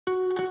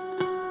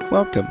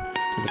Welcome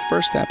to the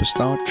First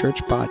Apostolic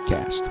Church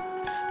Podcast.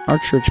 Our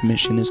church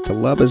mission is to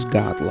love as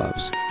God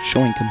loves,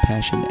 showing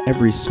compassion to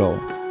every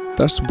soul,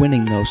 thus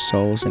winning those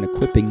souls and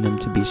equipping them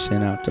to be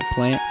sent out to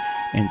plant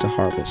and to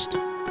harvest.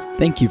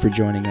 Thank you for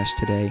joining us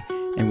today,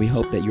 and we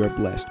hope that you are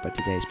blessed by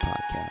today's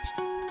podcast.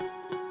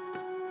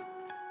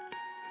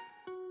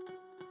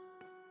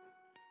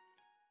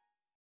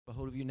 A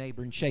hold of your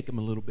neighbor and shake him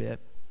a little bit.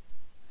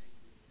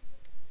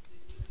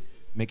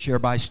 Make sure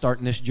everybody's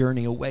starting this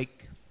journey awake.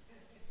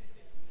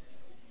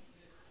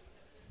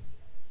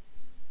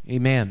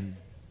 Amen.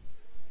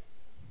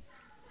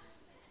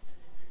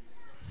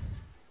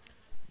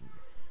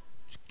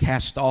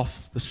 Cast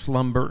off the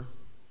slumber.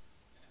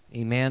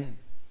 Amen.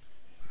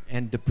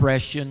 And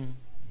depression.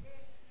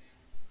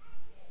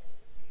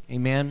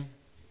 Amen.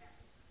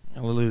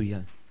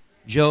 Hallelujah.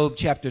 Job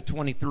chapter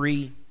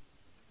 23.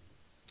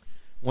 I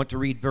want to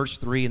read verse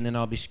 3 and then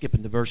I'll be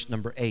skipping to verse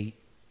number 8.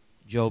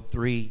 Job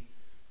 3,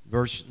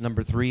 verse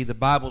number 3. The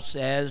Bible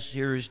says,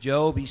 here is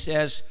Job. He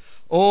says,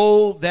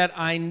 "Oh, that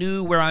I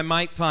knew where I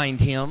might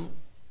find him,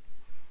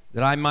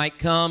 that I might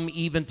come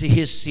even to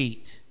his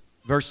seat."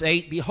 Verse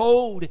 8,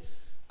 "Behold,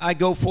 I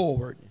go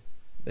forward,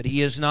 but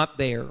he is not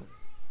there.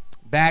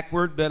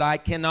 Backward, but I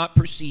cannot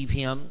perceive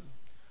him.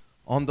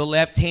 On the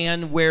left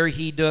hand where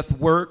he doth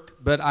work,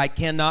 but I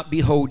cannot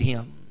behold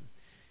him.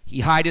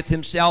 He hideth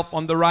himself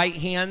on the right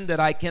hand, that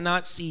I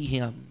cannot see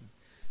him.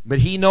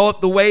 But he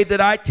knoweth the way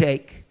that I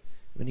take.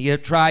 When he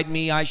hath tried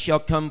me, I shall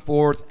come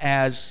forth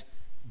as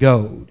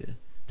gold."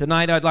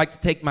 Tonight I'd like to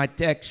take my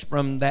text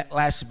from that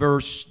last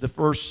verse, the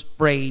first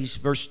phrase,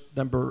 verse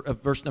number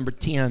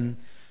 10.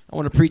 I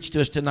want to preach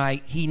to us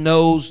tonight. He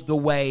knows the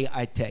way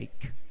I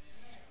take.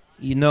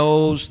 He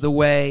knows the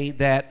way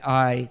that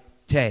I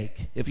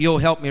take. If you'll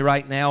help me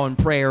right now in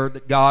prayer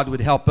that God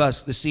would help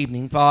us this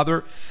evening.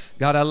 Father,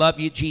 God, I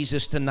love you,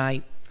 Jesus,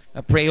 tonight.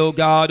 I pray, oh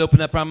God,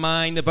 open up our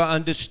mind of our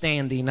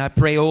understanding. I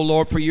pray, oh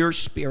Lord, for your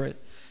Spirit.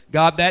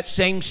 God, that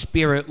same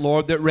Spirit,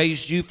 Lord, that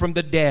raised you from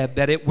the dead,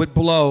 that it would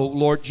blow,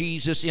 Lord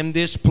Jesus, in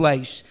this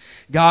place.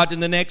 God, in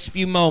the next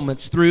few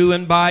moments, through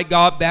and by,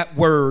 God, that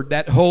word,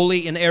 that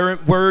holy,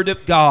 inerrant word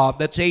of God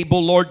that's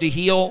able, Lord, to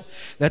heal,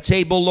 that's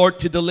able, Lord,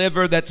 to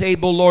deliver, that's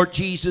able, Lord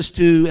Jesus,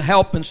 to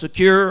help and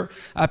secure.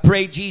 I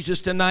pray,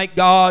 Jesus, tonight,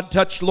 God,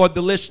 touch, Lord,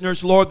 the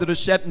listeners, Lord, that are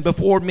sitting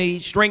before me.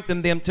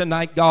 Strengthen them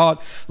tonight, God.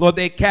 Lord,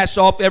 they cast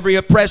off every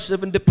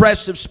oppressive and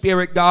depressive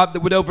spirit, God,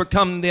 that would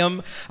overcome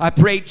them. I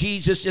pray,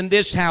 Jesus, in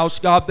this house,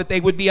 God, that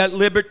they would be at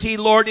liberty,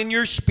 Lord, in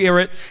your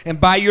Spirit and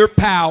by your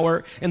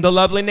power. In the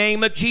lovely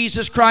name of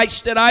Jesus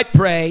Christ that I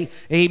pray.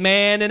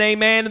 Amen and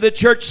amen. And the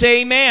church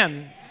say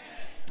amen.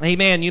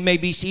 Amen. You may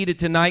be seated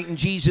tonight in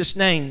Jesus'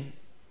 name.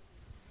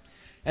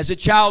 As a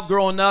child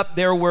growing up,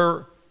 there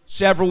were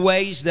several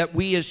ways that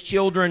we as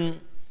children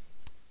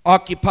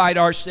occupied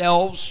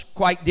ourselves,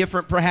 quite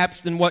different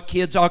perhaps than what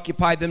kids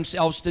occupy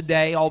themselves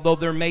today, although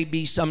there may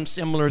be some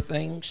similar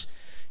things.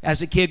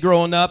 As a kid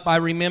growing up, I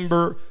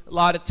remember a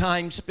lot of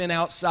time spent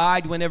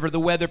outside whenever the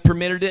weather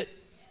permitted it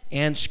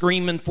and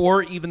screaming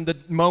for it, even the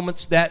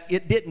moments that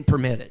it didn't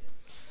permit it.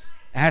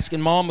 Asking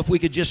Mom if we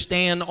could just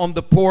stand on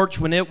the porch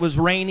when it was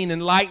raining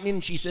and lightning.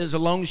 She says, as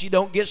long as you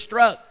don't get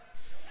struck.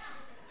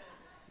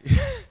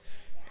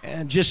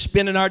 And just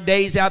spending our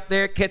days out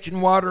there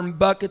catching water in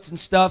buckets and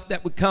stuff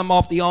that would come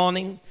off the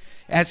awning.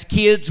 As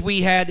kids,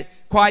 we had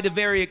quite a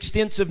very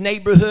extensive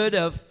neighborhood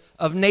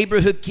of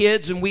neighborhood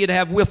kids, and we'd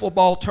have wiffle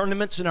ball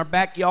tournaments in our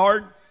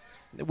backyard.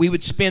 We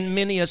would spend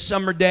many a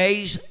summer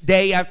days,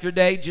 day after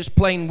day, just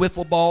playing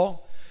wiffle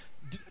ball.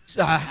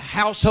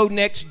 Household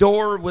next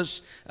door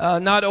was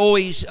not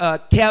always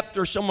kept,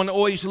 or someone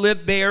always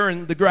lived there,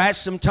 and the grass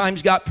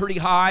sometimes got pretty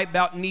high,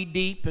 about knee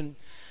deep, and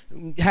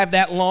have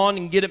that lawn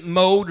and get it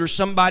mowed, or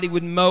somebody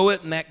would mow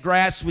it, and that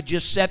grass would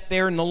just sit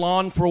there in the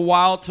lawn for a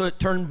while till it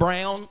turned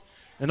brown.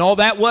 And all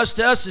that was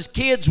to us as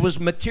kids was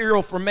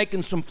material for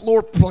making some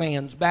floor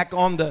plans back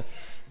on the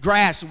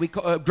grass. We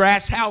call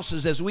grass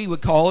houses, as we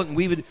would call it, and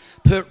we would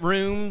put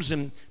rooms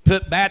and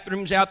put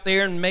bathrooms out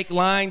there and make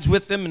lines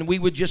with them, and we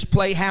would just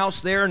play house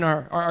there in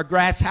our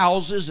grass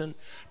houses. And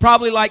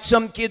probably like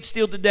some kids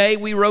still today,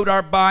 we rode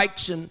our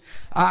bikes, and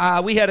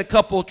we had a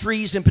couple of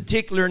trees in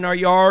particular in our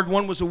yard.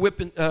 One was a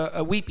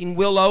weeping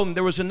willow, and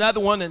there was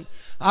another one, and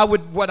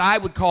what I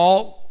would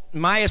call, in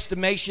my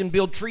estimation,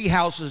 build tree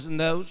houses in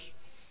those.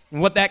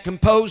 And what that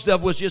composed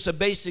of was just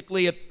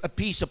basically a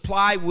piece of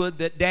plywood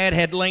that Dad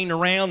had laying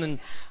around, and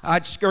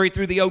I'd scurry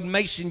through the old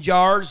mason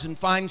jars and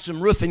find some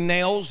roofing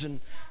nails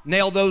and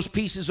nail those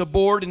pieces of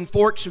board and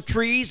forks of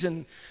trees.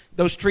 And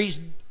those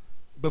trees,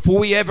 before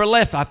we ever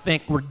left, I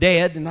think were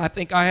dead, and I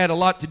think I had a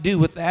lot to do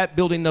with that,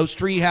 building those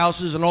tree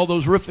houses and all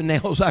those roofing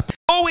nails.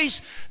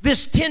 Always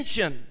this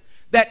tension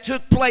that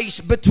took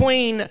place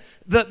between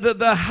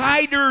the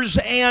hiders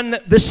and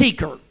the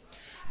seeker.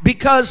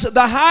 Because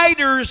the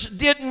hiders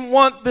didn't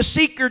want the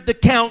seeker to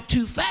count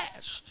too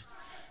fast.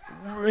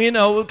 You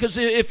know, because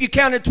if you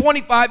counted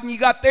 25 and you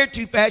got there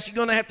too fast, you're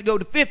going to have to go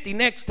to 50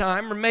 next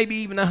time, or maybe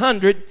even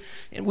 100.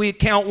 And we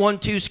count 1,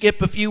 2,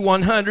 skip a few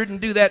 100 and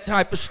do that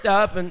type of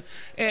stuff. And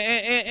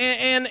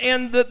the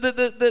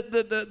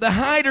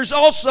hiders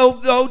also,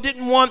 though,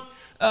 didn't want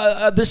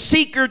the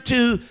seeker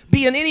to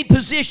be in any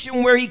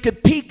position where he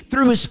could peek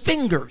through his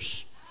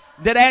fingers,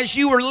 that as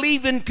you were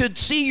leaving could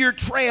see your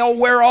trail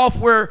wear off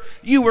where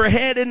you were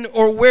heading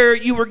or where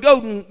you were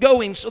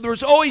going. So there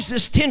was always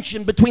this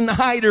tension between the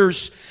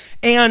hiders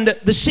and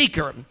the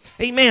seeker.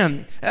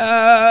 Amen.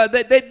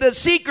 The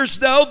seekers,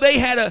 though, they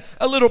had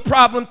a little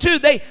problem too.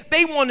 They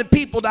wanted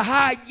people to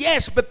hide,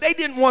 yes, but they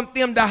didn't want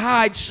them to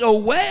hide so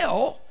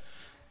well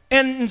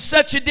and in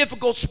such a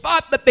difficult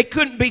spot that they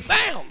couldn't be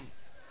found.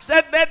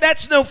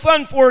 That's no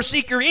fun for a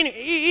seeker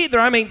either.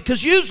 I mean,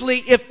 because usually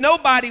if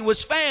nobody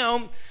was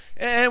found,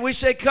 and we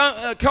say,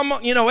 come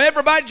on, you know,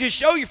 everybody just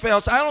show your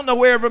face. I don't know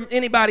wherever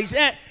anybody's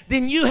at.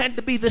 Then you had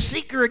to be the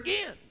seeker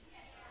again.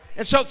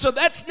 And so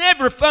that's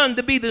never fun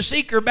to be the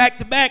seeker back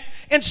to back.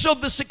 And so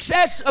the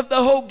success of the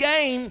whole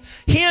game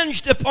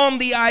hinged upon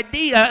the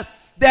idea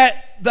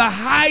that the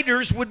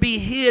hiders would be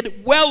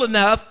hid well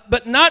enough,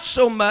 but not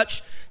so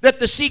much that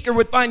the seeker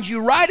would find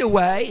you right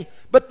away,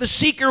 but the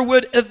seeker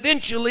would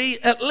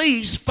eventually at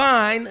least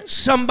find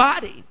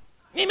somebody.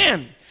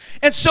 Amen.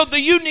 And so the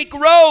unique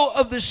role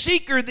of the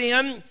seeker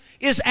then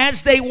is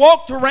as they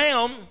walked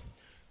around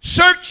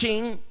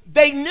searching,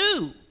 they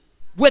knew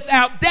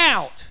without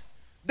doubt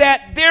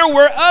that there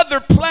were other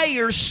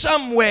players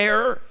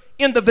somewhere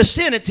in the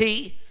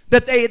vicinity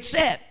that they had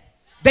set.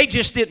 They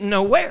just didn't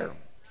know where.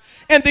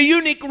 And the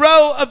unique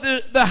role of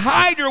the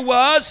hider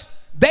was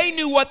they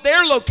knew what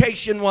their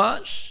location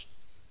was,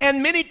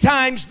 and many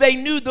times they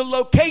knew the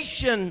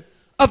location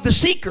of the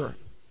seeker.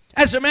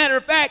 As a matter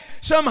of fact,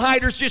 some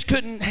hiders just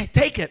couldn't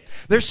take it.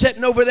 They're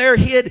sitting over there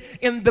hid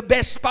in the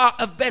best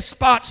spot of best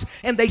spots,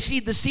 and they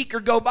see the seeker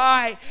go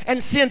by,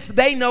 and since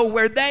they know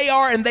where they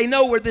are and they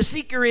know where the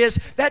seeker is,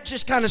 that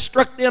just kind of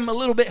struck them a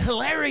little bit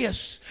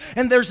hilarious.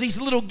 And there's these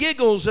little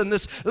giggles and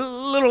this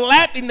little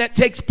laughing that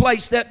takes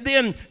place that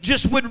then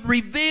just would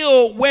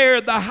reveal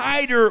where the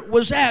hider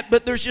was at.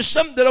 But there's just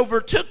something that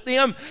overtook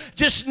them,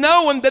 just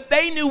knowing that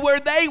they knew where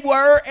they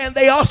were, and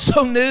they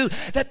also knew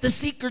that the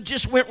seeker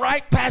just went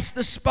right past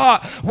the spot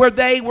where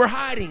they were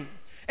hiding.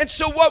 And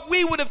so what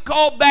we would have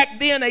called back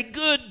then a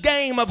good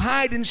game of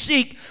hide and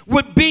seek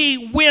would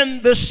be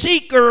when the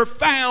seeker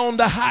found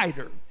a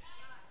hider.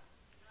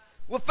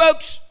 Well,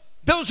 folks,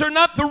 those are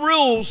not the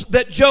rules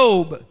that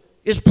Job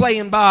is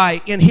playing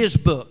by in his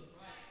book.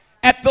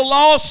 At the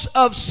loss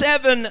of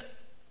 7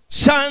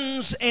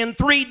 sons and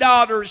 3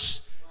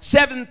 daughters,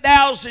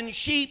 7,000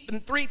 sheep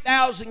and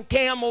 3,000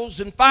 camels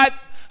and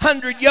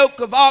 500 yoke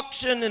of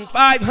oxen and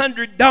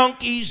 500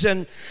 donkeys,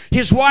 and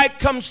his wife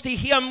comes to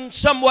him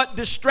somewhat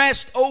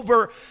distressed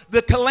over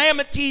the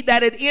calamity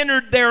that had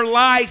entered their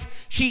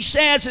life. She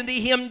says unto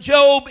him,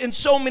 Job, in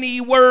so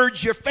many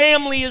words, your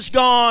family is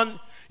gone,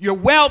 your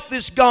wealth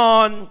is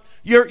gone,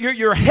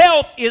 your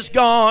health is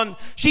gone.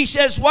 She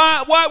says,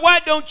 why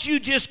don't you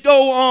just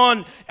go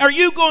on? Are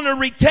you going to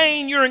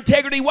retain your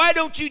integrity? Why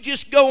don't you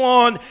just go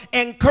on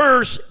and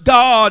curse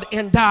God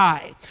and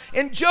die?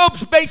 And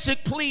Job's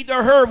basic plea to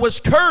her was,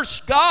 curse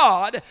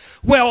God.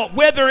 Well,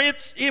 whether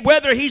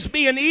he's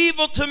being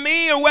evil to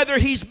me or whether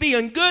he's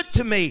being good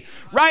to me,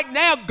 right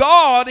now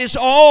God is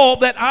all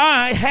that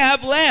I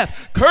have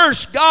left.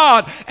 Curse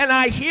God. And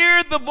I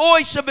hear the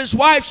voice of his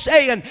wife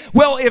saying,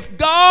 well, if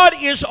God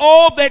is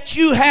all that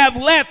you have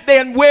left,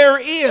 then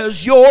where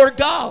is your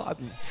God?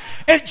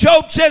 And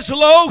Job says,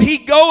 lo, he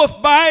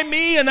goeth by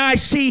me, and I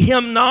see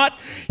him not.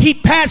 He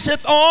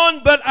passeth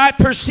on, but I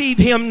perceive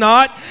him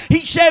not.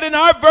 He said in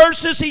our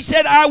verses, he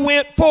said, I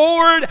went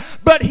forward,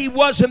 but he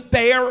wasn't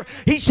there.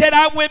 He said,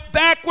 I went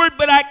backward,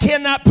 but I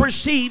cannot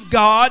perceive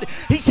God.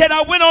 He said,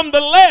 I went on the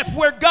left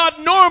where God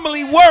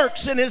normally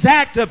works and is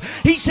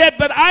active. He said,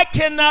 but I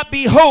cannot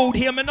behold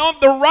him. And on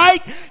the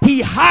right,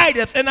 he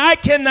hideth, and I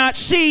cannot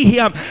see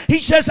him. He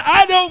says,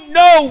 I don't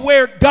know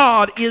where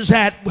God is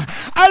at.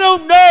 I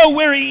don't know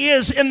where he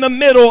is in the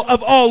middle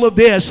of all of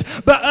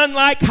this. But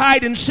unlike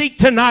hide and seek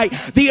tonight,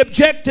 the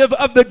objective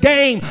of the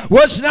game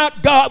was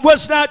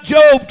not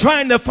Job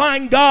trying to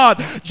find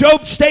God.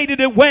 Job stated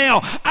it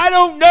well. I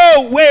don't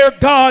know where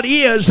God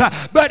is,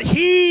 but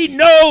he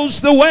knows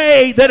the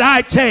way that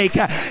I take.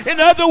 In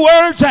other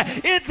words,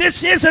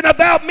 this isn't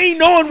about me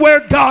knowing where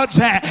God's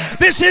at.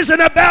 This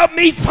isn't about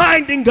me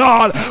finding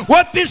God.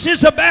 What this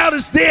is about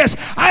is this.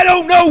 I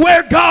don't know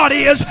where God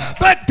is,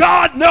 but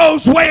God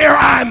knows where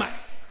I'm at.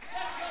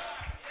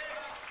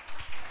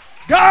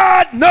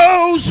 God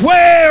knows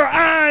where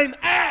I'm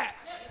at.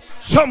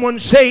 Someone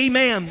say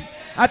amen.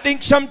 I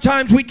think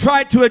sometimes we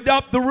try to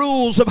adopt the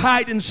rules of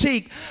hide and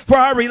seek for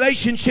our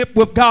relationship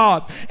with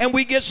God, and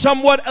we get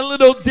somewhat a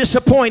little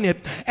disappointed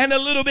and a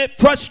little bit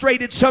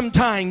frustrated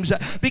sometimes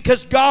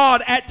because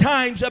God at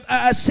times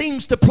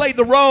seems to play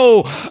the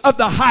role of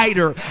the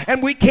hider,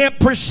 and we can't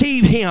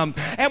perceive him,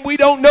 and we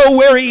don't know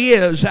where he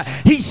is.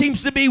 He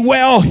seems to be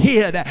well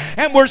hid,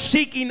 and we're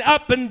seeking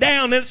up and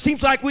down, and it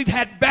seems like we've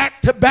had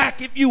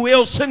back-to-back, if you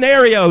will,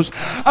 scenarios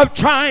of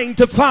trying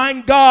to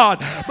find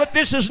God. But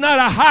this is not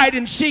a hide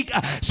and seek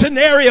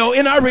scenario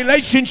in our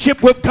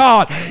relationship with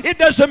God. It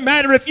doesn't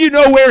matter if you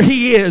know where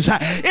he is.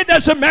 It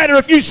doesn't matter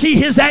if you see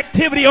his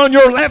activity on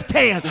your left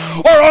hand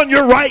or on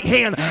your right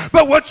hand.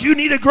 But what you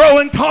need to grow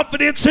in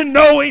confidence in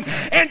knowing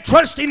and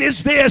trusting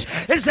is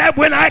this, is that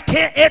when I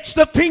can't etch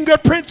the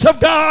fingerprints of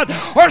God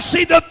or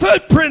see the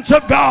footprints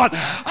of God,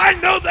 I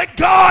know that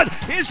God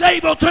is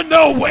able to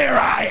know where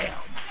I am.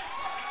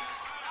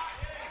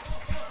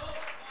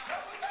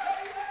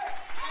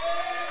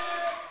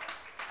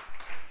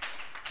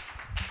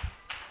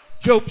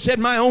 Job said,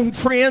 my own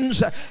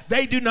friends,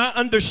 they do not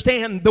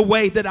understand the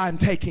way that I'm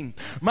taking.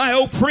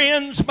 My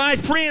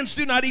friends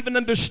do not even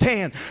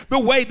understand the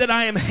way that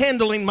I am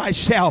handling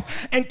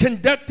myself and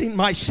conducting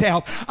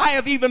myself. I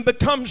have even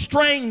become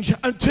strange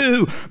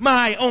unto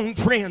my own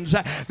friends.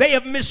 They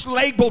have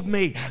mislabeled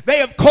me. They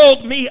have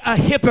called me a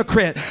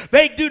hypocrite.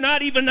 They do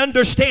not even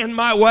understand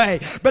my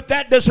way. But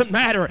that doesn't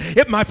matter.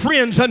 If my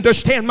friends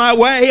understand my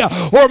way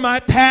or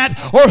my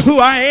path or who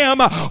I am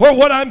or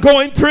what I'm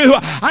going through,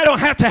 I don't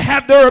have to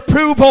have their approval,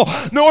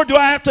 nor do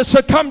I have to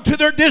succumb to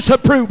their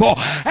disapproval,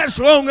 as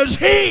long as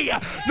he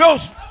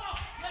knows.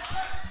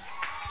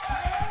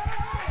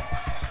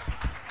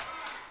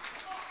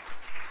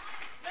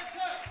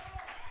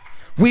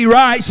 We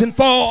rise and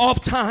fall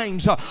oft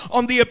times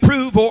on the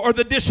approval or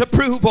the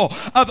disapproval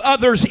of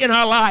others in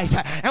our life,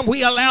 and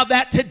we allow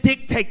that to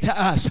dictate to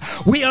us.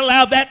 We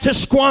allow that to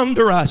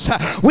squander us.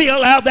 We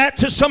allow that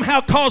to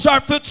somehow cause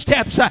our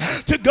footsteps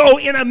to go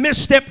in a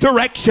misstep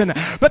direction.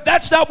 But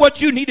that's not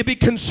what you need to be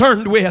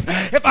concerned with.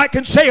 If I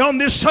can say on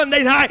this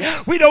Sunday night,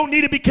 we don't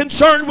need to be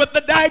concerned with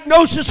the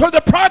diagnosis or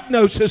the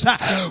prognosis.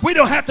 We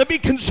don't have to be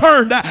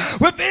concerned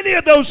with any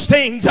of those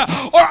things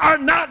or our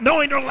not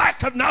knowing or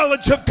lack of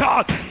knowledge of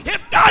God.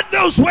 If God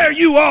knows where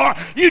you are,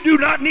 you do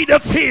not need to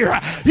fear.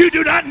 You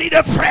do not need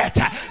to fret.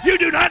 You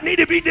do not need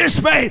to be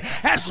dismayed,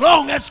 as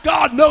long as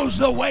God knows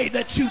the way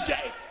that you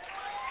take.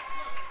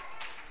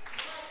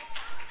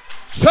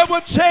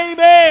 Someone say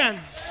amen.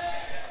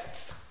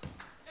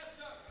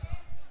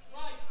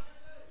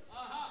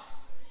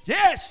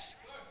 Yes.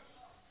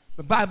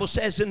 The Bible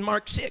says in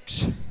Mark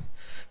 6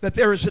 that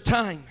there is a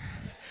time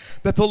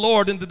that the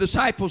Lord and the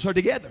disciples are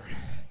together.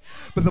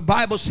 But the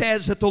Bible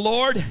says that the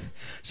Lord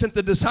sent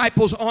the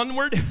disciples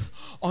onward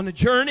on a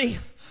journey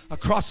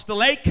across the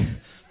lake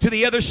to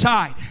the other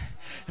side.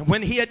 And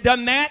when he had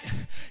done that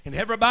and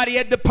everybody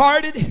had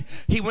departed,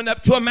 he went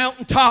up to a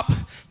mountaintop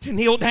to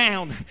kneel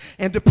down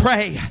and to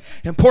pray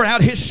and pour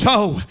out his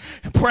soul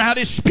and pour out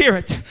his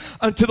spirit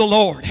unto the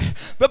Lord.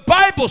 The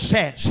Bible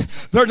says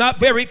they're not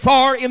very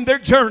far in their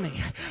journey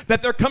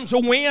that there comes a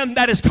wind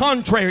that is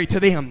contrary to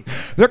them.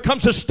 There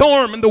comes a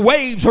storm and the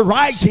waves are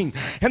rising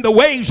and the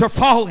waves are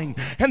falling.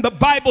 And the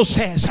Bible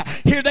says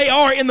here they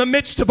are in the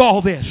midst of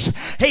all this.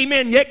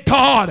 Amen. Yet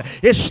God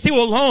is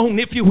still alone,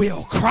 if you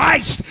will.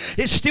 Christ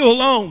is still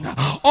alone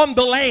on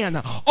the land,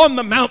 on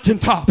the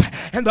mountaintop.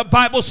 And the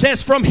Bible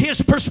says from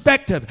his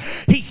perspective,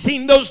 he's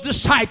seen those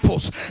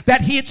disciples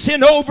that he had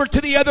sent over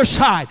to the other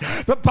side.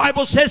 The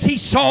Bible says he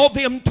saw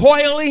them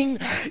toiling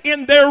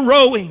in their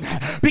rowing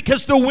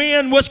because the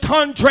wind was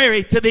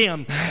contrary to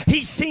them.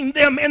 He's seen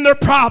them in their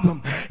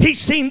problem. He's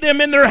seen them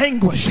in their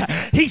anguish.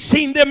 He's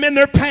seen them in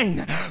their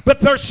pain. But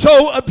they're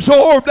so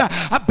absorbed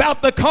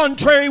about the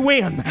contrary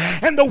wind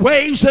and the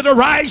waves that are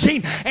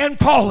rising and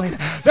falling.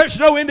 There's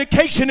no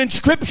indication in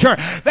Scripture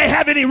they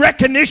have any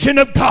recognition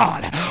of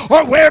God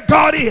or where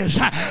God is.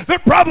 They're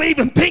probably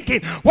even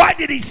thinking, why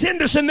did he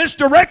send us in this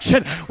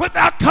direction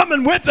without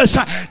coming with us?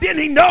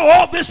 Didn't he know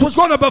all this was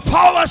going to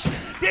befall us?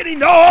 Did he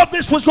know all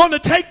this was going to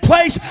take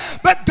place?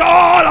 But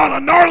God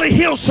on a gnarly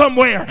hill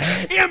somewhere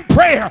in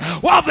prayer,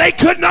 while they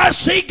could not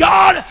see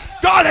God,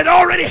 God had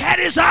already had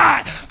his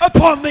eye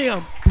upon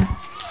them.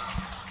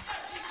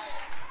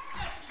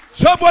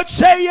 Someone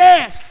say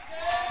yes.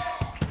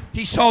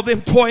 He saw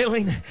them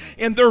toiling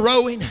in their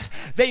rowing.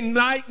 They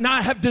might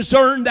not have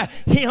discerned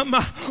him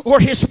or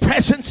his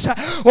presence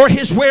or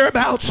his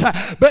whereabouts,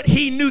 but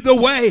he knew the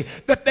way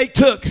that they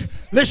took.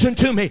 Listen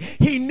to me.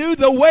 He knew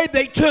the way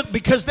they took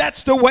because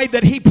that's the way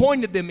that he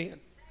pointed them in.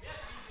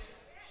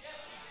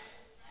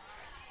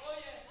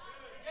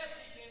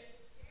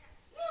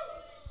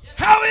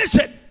 How is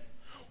it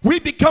we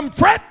become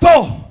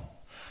fretful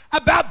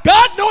about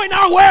God knowing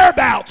our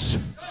whereabouts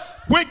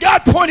when God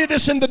pointed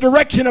us in the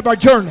direction of our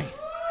journey?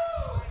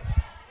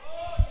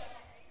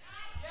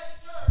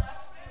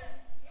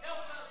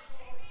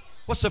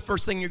 What's the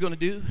first thing you're going to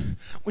do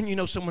when you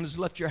know someone has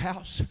left your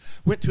house,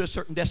 went to a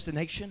certain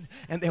destination,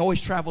 and they always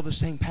travel the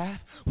same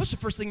path? What's the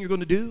first thing you're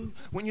going to do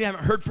when you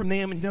haven't heard from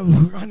them? And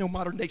I know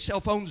modern day cell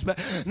phones, but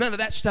none of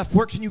that stuff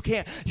works, and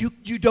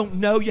you don't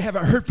know, you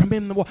haven't heard from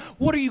them.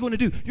 What are you going to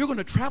do? You're going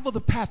to travel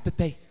the path that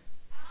they.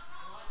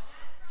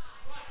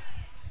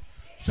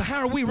 So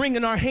how are we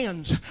wringing our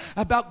hands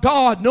about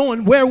God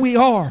knowing where we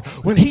are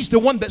when He's the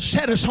one that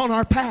set us on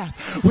our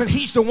path, when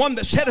He's the one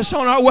that set us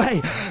on our way?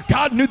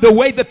 God knew the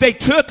way that they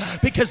took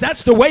because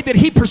that's the way that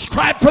He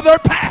prescribed for their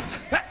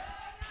path.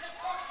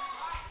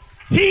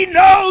 He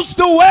knows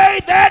the way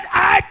that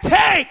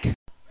I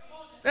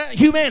take.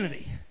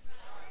 Humanity.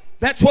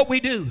 That's what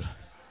we do.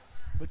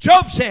 But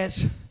Job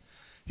says,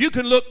 you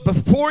can look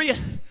before you,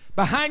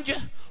 behind you,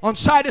 on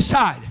side to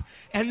side,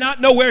 and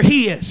not know where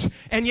He is,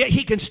 and yet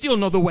He can still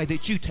know the way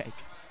that you take.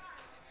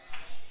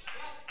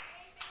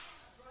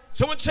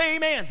 Someone say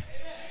amen.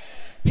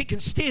 He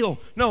can still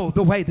know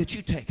the way that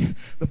you take.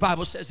 The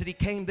Bible says that He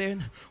came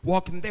then,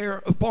 walking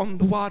there upon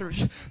the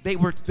waters. They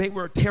were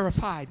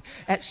terrified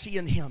at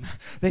seeing Him.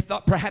 They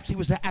thought perhaps He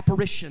was an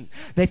apparition.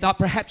 They thought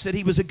perhaps that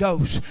He was a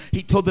ghost.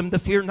 He told them to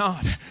fear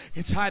not.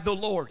 It's I, the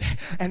Lord.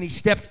 And He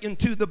stepped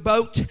into the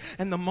boat.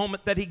 And the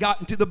moment that He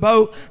got into the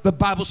boat, the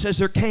Bible says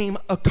there came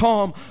a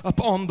calm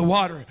upon the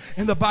water.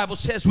 And the Bible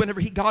says whenever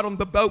He got on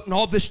the boat and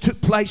all this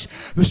took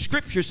place, the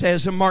Scripture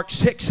says in Mark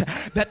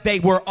 6 that they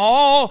were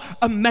all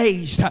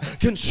amazed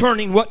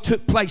concerning what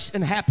took place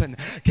and happened.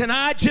 Can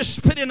I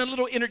just put in a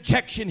little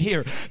interjection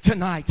here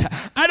tonight?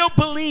 I don't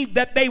believe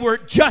that they were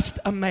just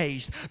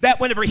amazed that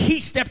whenever He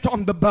stepped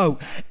on the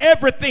boat,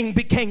 everything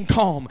became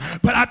calm.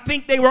 But I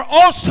think they were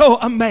also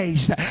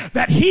amazed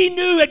that He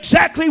knew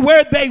exactly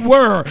where they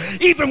were,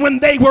 even when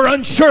they were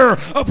unsure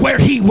of where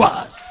He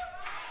was.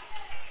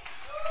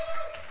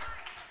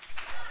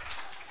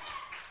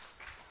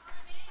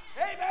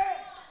 Amen.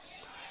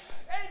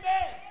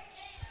 Amen.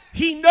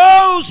 He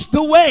knows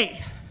the way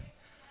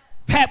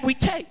that we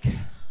take.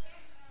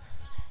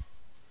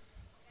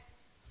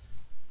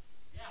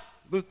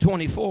 Luke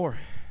 24.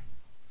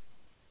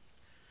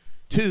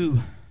 2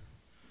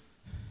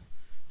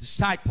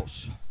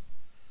 disciples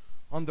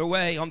on their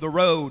way, on the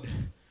road,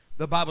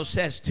 the Bible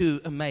says, to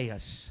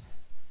Emmaus.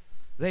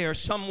 They are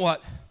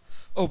somewhat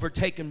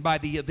overtaken by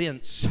the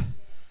events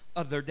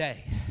of their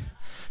day.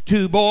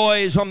 2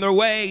 boys on their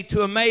way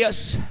to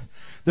Emmaus.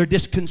 They're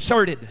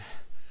disconcerted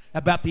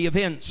about the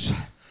events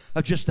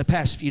of just the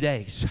past few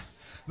days.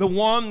 The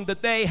one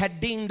that they had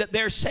deemed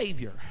their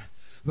Savior,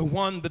 the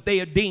one that they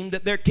had deemed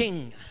their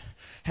King,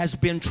 has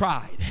been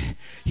tried.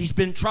 He's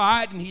been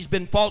tried and he's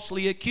been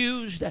falsely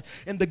accused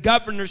in the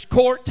governor's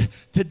court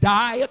to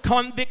die a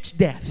convict's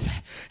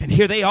death. And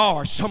here they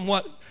are,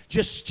 somewhat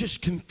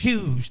just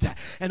confused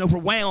and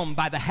overwhelmed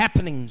by the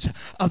happenings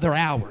of their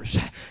hours.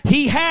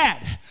 He had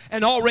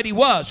and already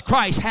was,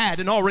 Christ had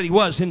and already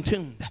was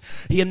entombed.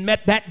 He had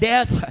met that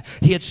death.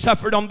 He had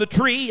suffered on the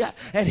tree.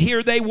 And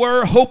here they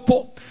were,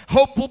 hopeful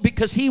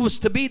because He was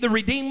to be the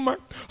Redeemer,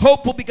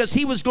 hopeful because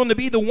He was going to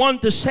be the one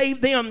to save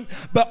them.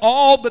 But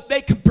all that they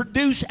could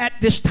produce at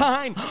this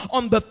time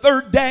on the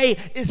third day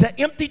is an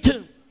empty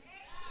tomb.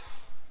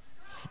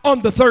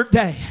 On the third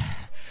day.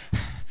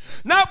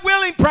 Not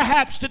willing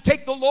perhaps to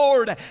take the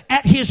Lord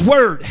at His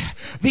word.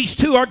 These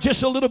 2 are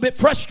just a little bit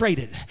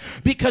frustrated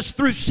because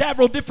through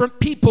several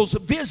different people's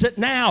visit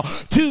now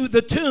to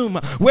the tomb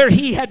where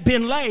He had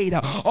been laid,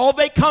 all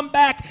they come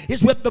back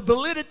is with the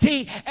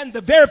validity and the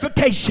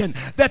verification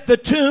that the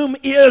tomb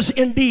is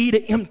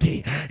indeed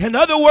empty. In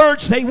other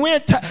words, they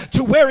went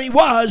to where He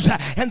was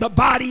and the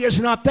body is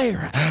not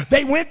there.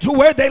 They went to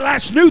where they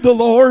last knew the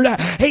Lord,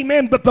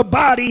 amen, but the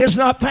body is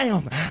not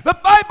found. The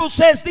Bible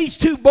says these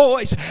 2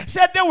 boys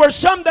said there were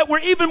some that were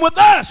even with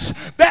us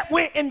that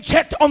went and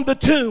checked on the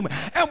tomb.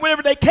 And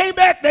whenever they came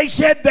back, they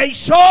said they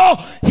saw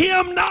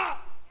Him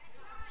not.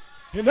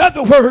 In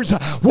other words,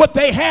 what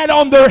they had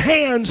on their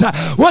hands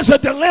was a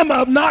dilemma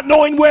of not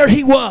knowing where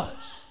He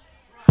was.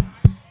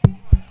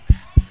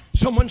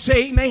 Someone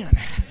say amen.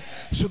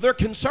 So their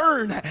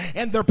concern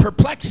and their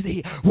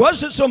perplexity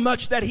wasn't so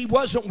much that He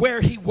wasn't where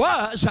He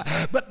was,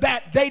 but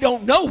that they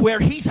don't know where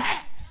He's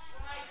at.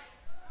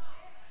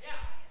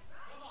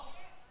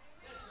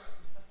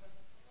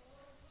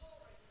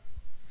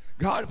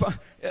 God,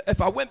 if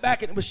I went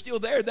back and it was still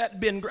there, that'd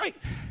been great.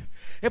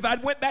 If I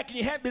went back and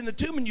you hadn't been in the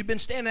tomb and you'd been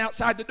standing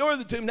outside the door of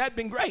the tomb, that'd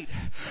been great.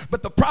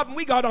 But the problem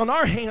we got on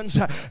our hands,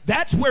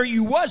 that's where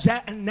you was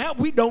at, and now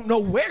we don't know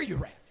where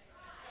you're at.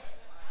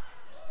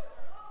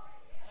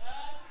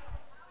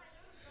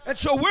 And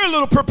so we're a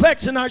little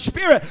perplexed in our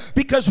spirit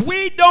because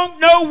we don't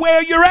know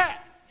where you're at.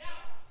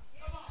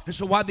 And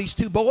so while these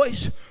 2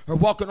 boys are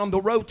walking on the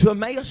road to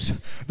Emmaus,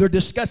 they're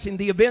discussing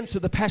the events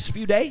of the past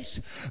few days.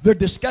 They're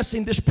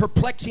discussing this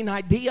perplexing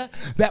idea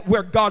that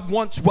where God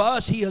once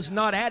was, He is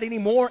not at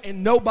anymore,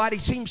 and nobody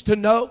seems to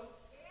know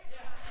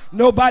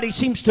Nobody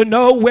seems to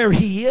know where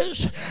he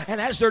is. And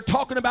as they're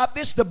talking about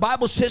this, the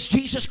Bible says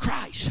Jesus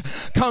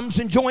Christ comes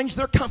and joins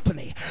their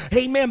company.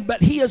 Amen.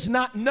 But he is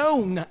not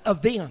known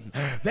of them.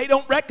 They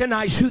don't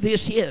recognize who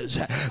this is.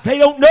 They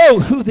don't know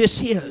who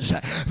this is.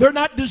 They're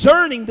not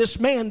discerning this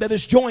man that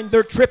has joined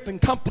their trip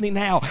and company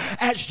now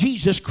as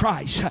Jesus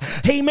Christ.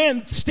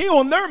 Amen.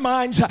 Still in their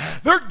minds,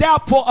 they're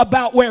doubtful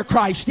about where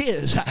Christ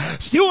is.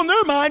 Still in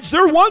their minds,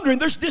 they're wondering.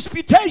 There's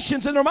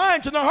disputations in their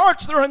minds and their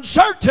hearts. They're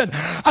uncertain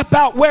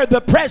about where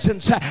the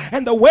presence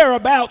and the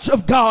whereabouts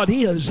of God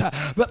is.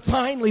 But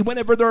finally,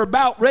 whenever they're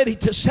about ready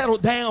to settle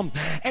down,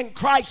 and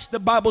Christ, the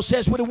Bible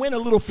says, would have went a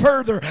little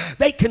further,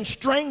 they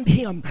constrained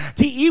him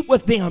to eat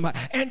with them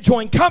and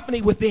join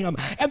company with them.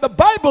 And the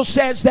Bible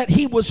says that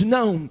he was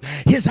known.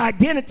 His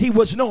identity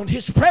was known.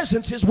 His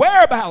presence, his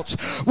whereabouts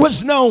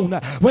was known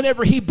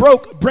whenever he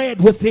broke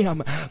bread with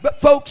them.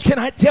 But folks, can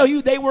I tell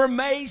you, they were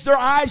amazed. Their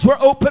eyes were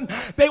open.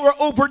 They were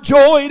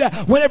overjoyed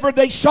whenever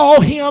they saw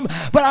him.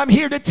 But I'm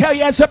here to tell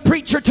you as a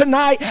preacher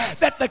tonight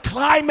that the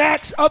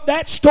climax of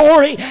that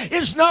story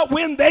is not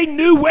when they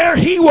knew where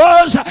he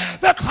was.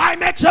 The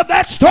climax of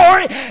that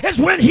story is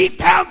when he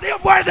found them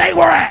where they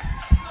were at.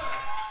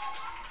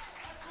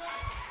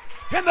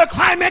 And the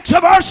climax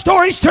of our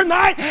stories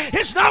tonight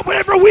is not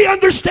whenever we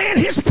understand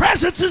his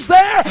presence is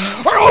there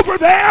or over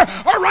there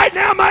or right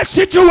now my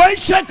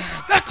situation.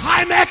 The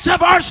climax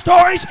of our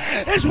stories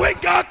is when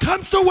God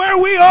comes to where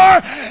we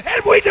are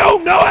and we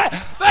don't know it,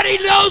 but he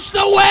knows the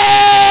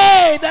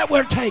way that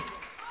we're taking.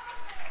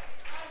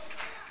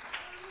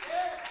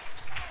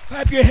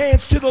 Clap your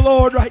hands to the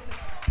Lord right now.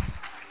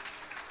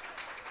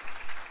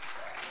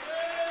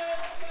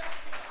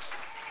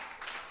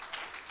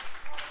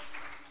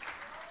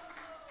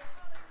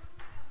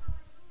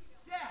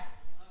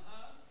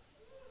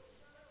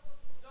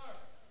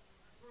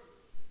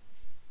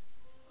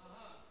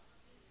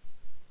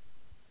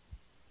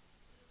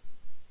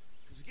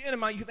 In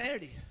my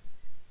humanity,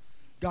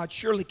 God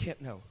surely can't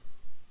know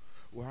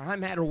where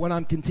I'm at or what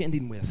I'm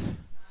contending with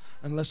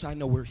unless I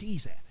know where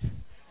he's at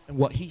and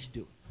what he's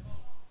doing.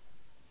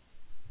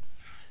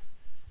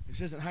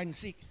 This isn't hide and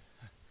seek.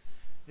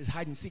 This is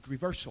hide and seek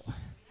reversal.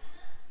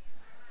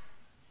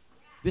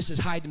 This is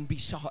hide and be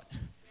sought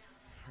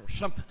or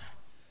something.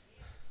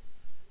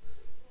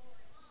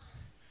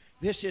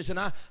 This is, and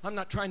I'm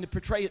not trying to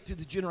portray it to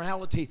the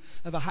generality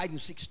of a hide and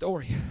seek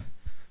story,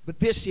 but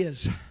this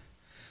is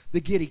the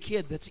giddy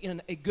kid that's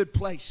in a good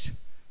place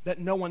that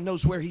no one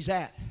knows where he's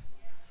at.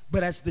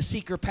 But as the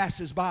seeker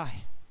passes by,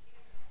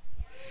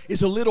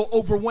 is a little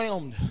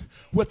overwhelmed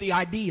with the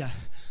idea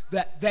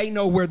that they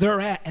know where they're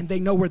at and they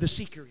know where the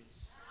seeker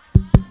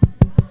is.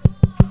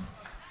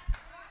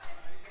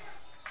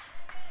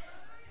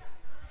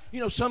 You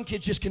know, some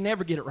kids just can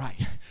never get it right.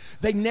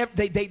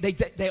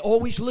 They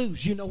always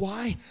lose. You know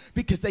why?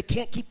 Because they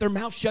can't keep their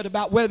mouth shut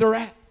about where they're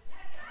at.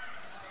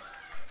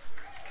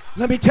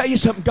 Let me tell you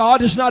something.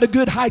 God is not a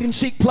good hide and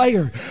seek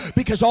player,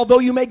 because although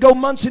you may go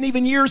months and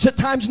even years at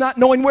times not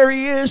knowing where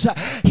he is,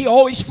 he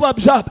always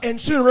flubs up and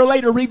sooner or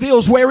later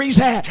reveals where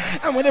he's at.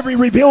 And whenever he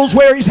reveals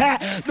where he's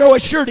at, know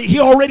assuredly he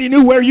already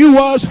knew where you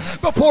was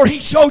before he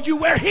showed you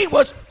where he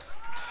was.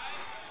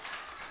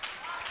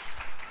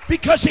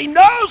 Because he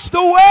knows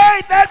the way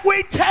that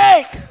we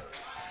take.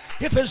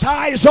 If his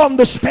eye is on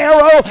the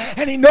sparrow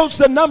and he knows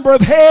the number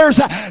of hairs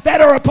that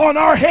are upon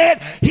our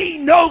head, he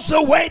knows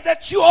the way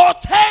that you all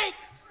take.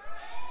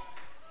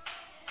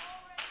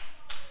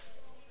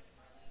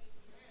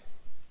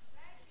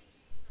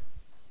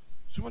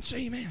 Someone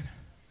say amen.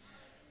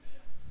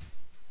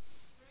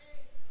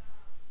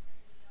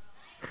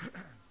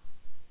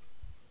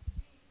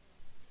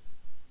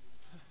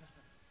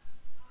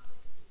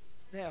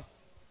 Now,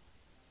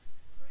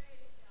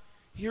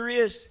 here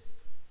is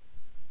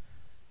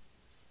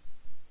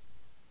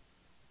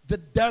the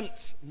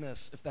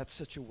dunceness, if that's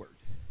such a word,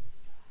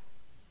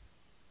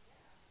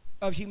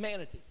 of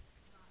humanity.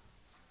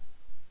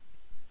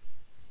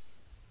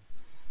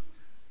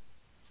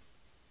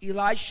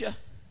 Elisha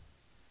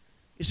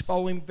is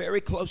following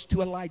very close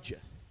to Elijah.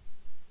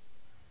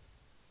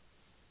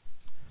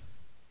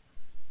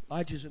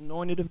 Elijah's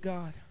anointed of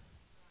God.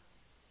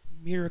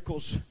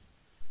 Miracles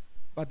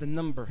by the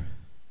number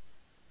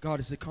God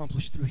has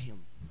accomplished through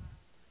him.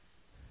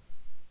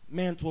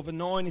 Mantle of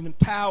anointing and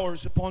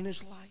powers upon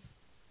his life.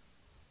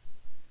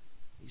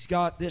 He's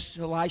got this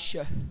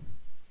Elisha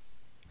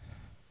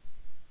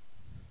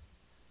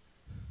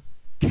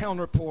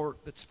counterpart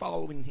that's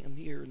following him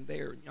here and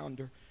there and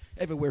yonder.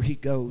 Everywhere he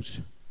goes,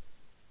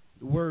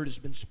 the word has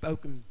been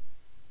spoken.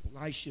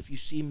 Elisha, if you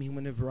see me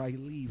whenever I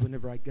leave,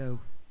 whenever I go,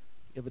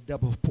 you have a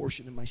double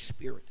portion of my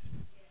spirit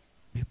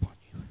be upon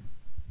you.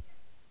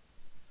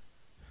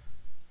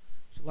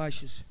 So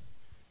Elisha's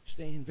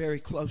staying very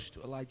close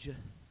to Elijah.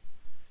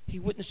 He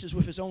witnesses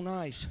with his own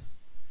eyes.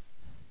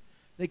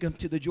 They come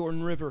to the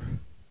Jordan River.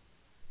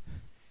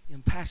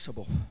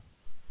 Impassable.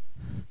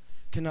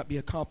 Cannot be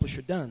accomplished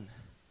or done.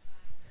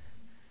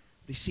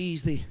 He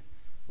sees the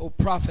old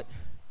prophet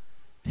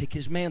take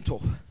his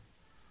mantle,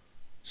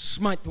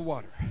 smite the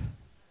water,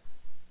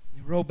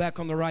 and roll back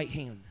on the right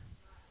hand.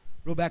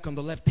 roll back on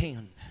the left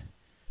hand,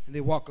 and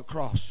they walk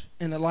across.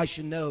 And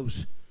Elisha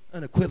knows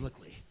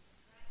unequivocally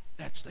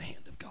that's the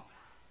hand of God.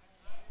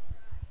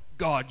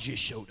 God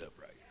just showed up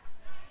right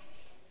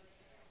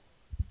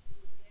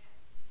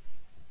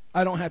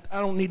here. I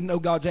don't need to know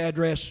God's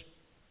address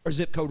or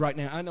zip code right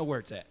now. I know where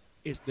it's at.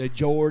 It's the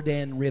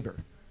Jordan River.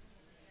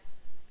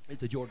 It's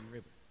the Jordan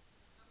River.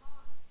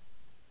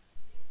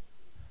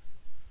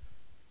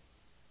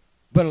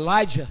 But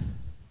Elijah,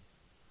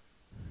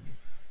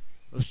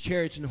 those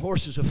chariots and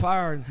horses of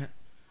fire and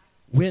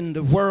wind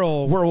of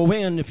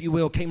whirlwind, if you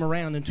will, came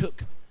around and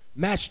took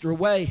Master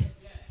away.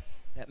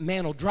 That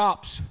mantle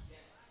drops.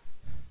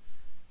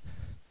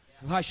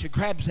 Elisha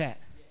grabs that.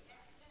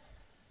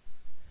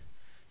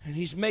 And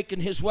he's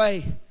making his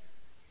way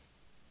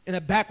in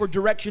a backward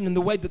direction in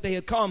the way that they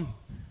had come.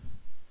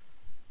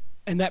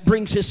 And that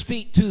brings his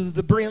feet to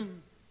the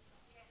brim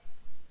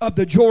of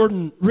the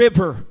Jordan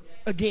River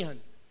again.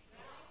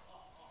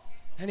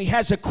 And he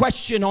has a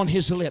question on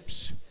his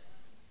lips.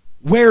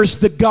 Where's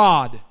the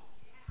God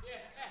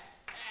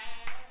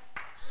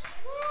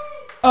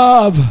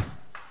of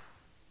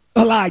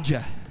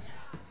Elijah?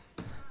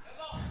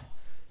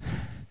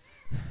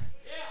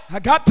 I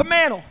got the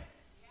mantle.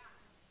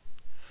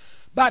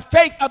 By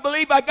faith, I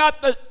believe I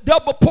got the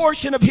double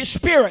portion of his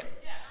spirit.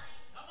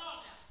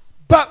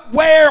 But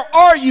where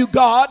are you,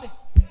 God?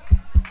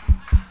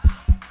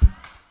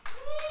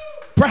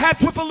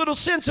 Perhaps with a little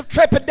sense of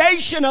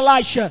trepidation,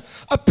 Elisha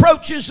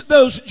approaches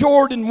those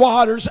Jordan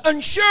waters,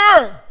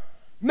 unsure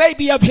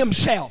maybe of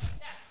himself.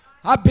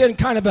 I've been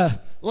kind of a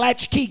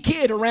latchkey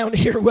kid around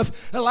here with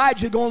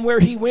Elijah, going where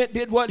he went,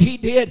 did what he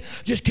did,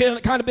 just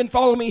kind of been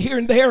following me here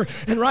and there.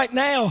 And right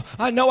now,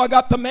 I know I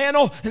got the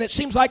mantle, and it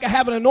seems like I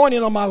have an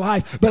anointing on my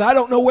life, but I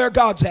don't know where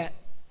God's at.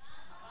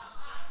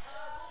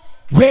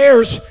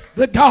 Where's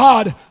the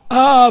God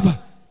of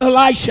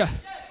Elisha?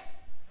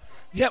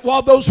 Yet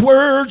while those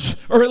words,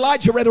 or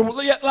Elijah rather,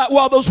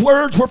 while those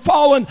words were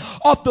falling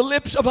off the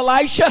lips of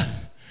Elisha,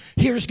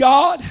 here's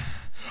God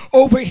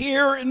over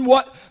here in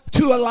what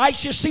to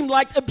Elisha seemed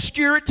like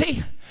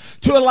obscurity.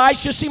 To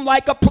Elisha seemed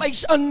like a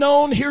place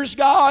unknown. Here's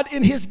God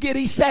in his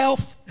giddy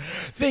self,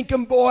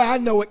 thinking, boy, I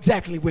know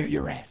exactly where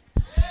you're at.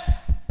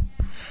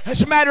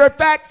 As a matter of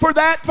fact, for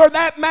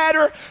that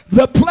matter,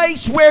 the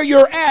place where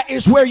you're at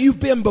is where you've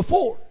been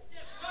before.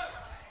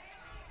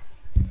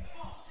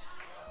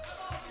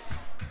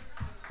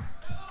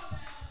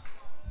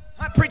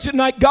 I'm preaching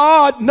like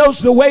God knows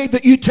the way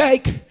that you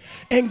take,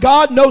 and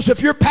God knows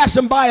if you're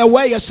passing by a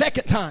way a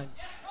second time.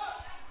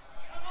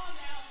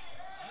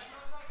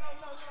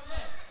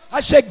 I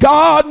said,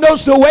 God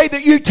knows the way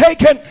that you've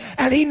taken,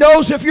 and he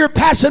knows if you're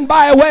passing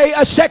by a way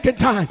a second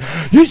time.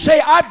 You say,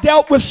 I've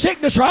dealt with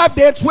sickness, or I've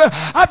dealt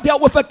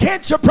with a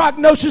cancer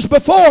prognosis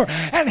before,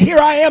 and here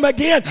I am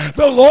again.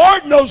 The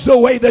Lord knows the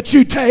way that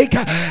you take.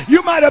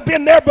 You might have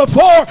been there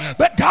before,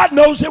 but God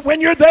knows it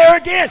when you're there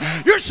again.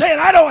 You're saying,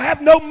 I don't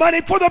have no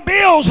money for the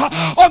bills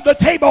on the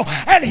table,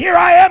 and here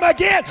I am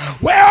again.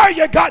 Where are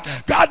you, God?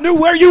 God knew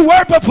where you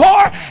were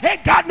before,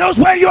 and God knows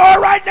where you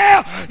are right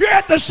now. You're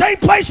at the same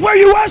place where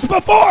you was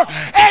before,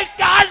 and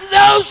God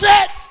knows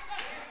it.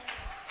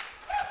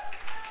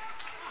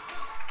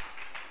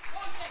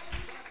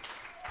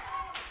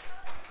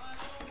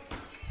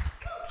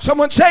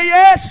 Someone say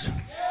yes.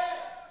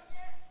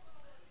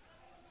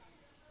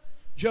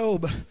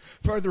 Job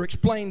further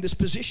explained this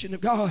position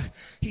of God.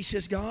 He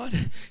says, God,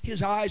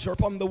 his eyes are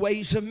upon the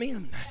ways of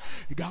men.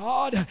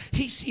 God,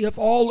 he seeth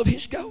all of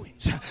his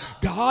goings.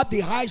 God,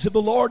 the eyes of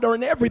the Lord are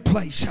in every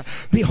place,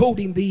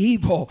 beholding the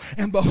evil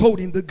and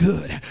beholding the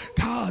good.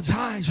 God's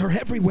eyes are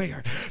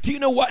everywhere. Do you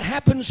know what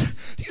happens?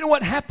 Do you know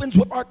what happens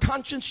with our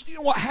conscience? Do you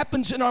know what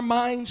happens in our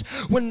minds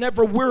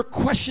whenever we're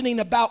questioning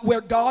about where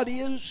God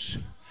is?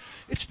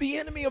 It's the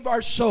enemy of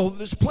our soul that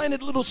has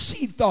planted little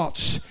seed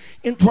thoughts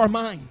into our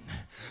mind.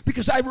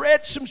 Because I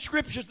read some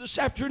scriptures this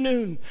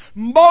afternoon,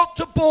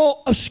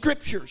 multiple of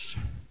scriptures,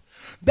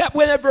 that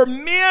whenever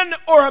men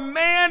or a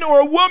man or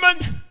a woman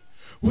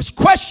was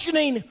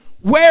questioning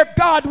where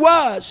God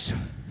was,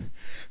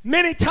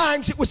 many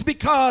times it was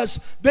because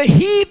the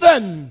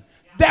heathen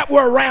that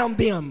were around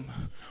them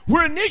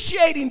were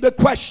initiating the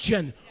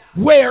question,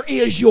 where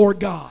is your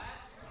God?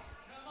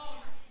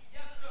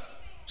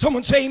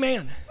 Someone say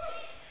amen.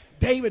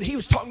 David, he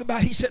was talking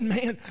about, he said,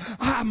 man,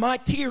 my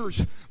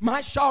tears,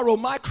 my sorrow,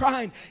 my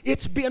crying,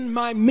 it's been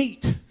my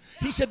meat.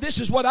 He said, this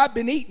is what I've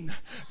been eating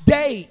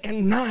day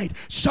and night.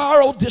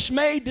 Sorrow,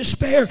 dismay,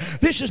 despair.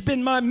 This has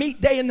been my meat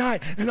day and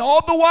night. And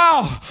all the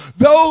while,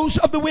 those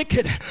of the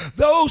wicked,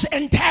 those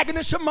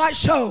antagonists of my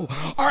soul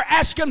are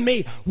asking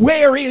me,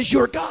 where is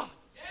your God?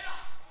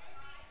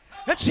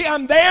 And see,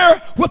 I'm there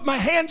with my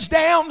hands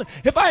down.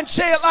 If I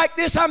say it like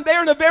this, I'm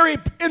there in a very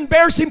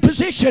embarrassing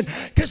position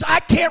because I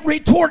can't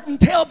retort and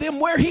tell them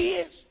where he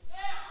is.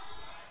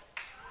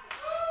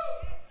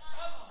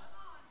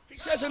 He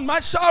says, and my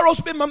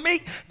sorrow's been my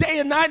meat day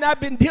and night, and I've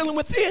been dealing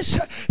with this.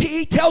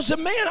 He tells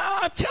them, man,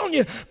 I'm telling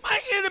you, my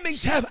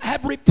enemies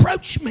have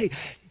reproached me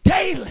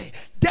daily,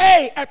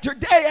 day after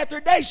day after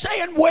day,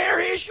 saying, where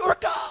is your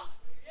God?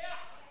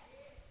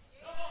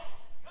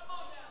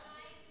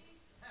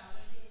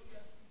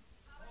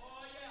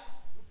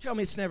 Tell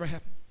me it's never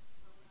happened.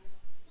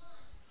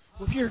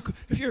 Well,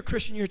 if you're a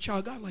Christian, you're a child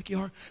of God like you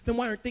are, then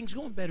why aren't things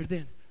going better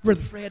then?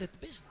 Brother Fred at the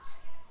business.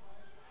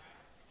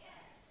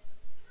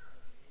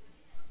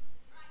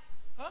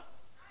 Huh?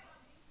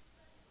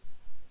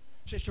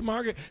 Sister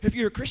Margaret, if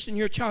you're a Christian,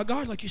 you're a child of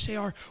God like you say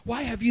are,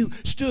 why have you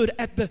stood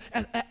at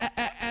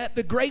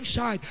the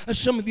graveside of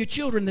some of your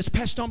children that's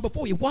passed on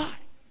before you? Why?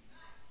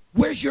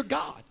 Where's your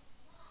God?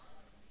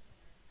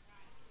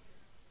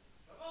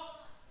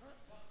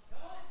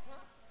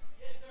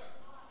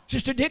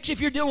 Sister Dixie, if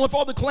you're dealing with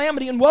all the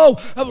calamity and woe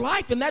of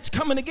life and that's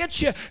coming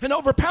against you and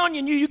overpowering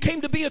you, you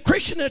came to be a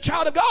Christian and a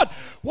child of God.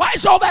 Why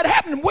is all that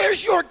happening?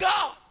 Where's your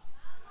God?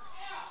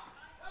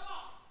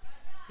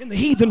 And the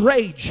heathen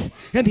rage,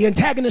 and the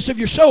antagonist of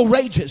your soul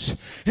rages.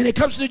 And it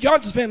comes to the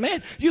Johnson family.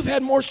 Man, you've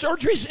had more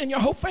surgeries in your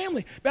whole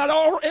family.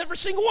 About every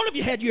single one of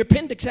you had your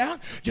appendix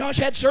out. Josh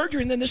had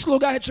surgery, and then this little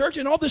guy had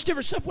surgery, and all this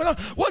different stuff went on.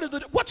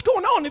 What's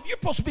going on? If you're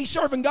supposed to be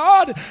serving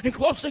God and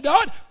close to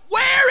God,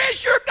 where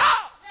is your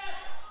God?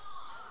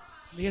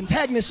 The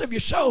antagonist of your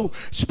soul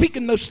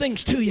speaking those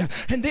things to you.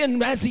 And then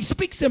as he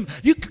speaks them,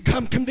 you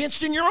become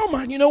convinced in your own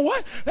mind. You know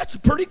what? That's a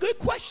pretty good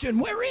question.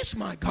 Where is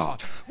my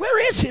God?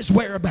 Where is his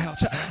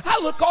whereabouts? I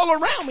look all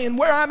around me, and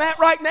where I'm at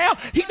right now,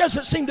 he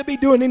doesn't seem to be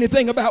doing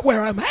anything about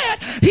where I'm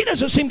at. He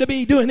doesn't seem to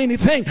be doing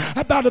anything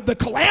about the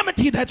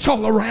calamity that's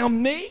all around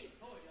me.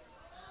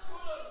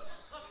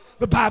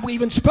 The Bible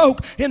even spoke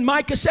in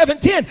Micah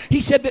 7:10.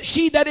 He said that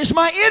she that is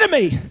my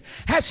enemy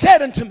has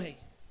said unto me.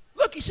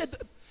 Look, he said...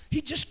 He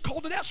just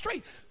called it out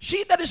straight.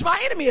 She that is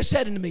my enemy has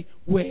said unto me,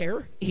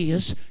 where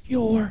is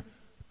your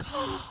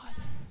God?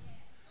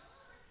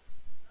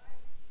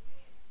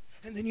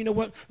 And then you know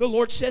what the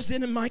Lord says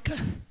then in Malachi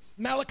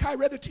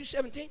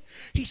 2:17?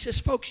 He says,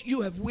 folks, you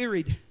have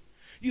wearied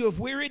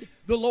the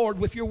Lord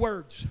with your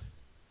words.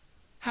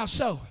 How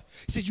so?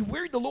 He says, you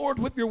wearied the Lord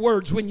with your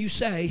words when you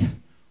say,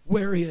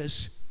 where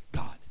is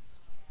God?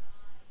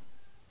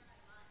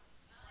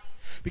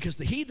 Because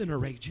the heathen are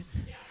raging.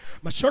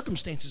 My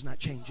circumstance is not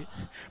changing.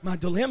 My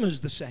dilemma is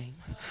the same.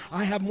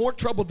 I have more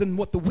trouble than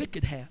what the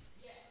wicked have.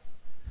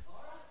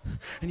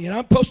 And yet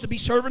I'm supposed to be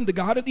serving the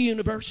God of the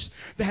universe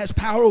that has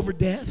power over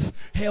death,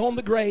 hell, and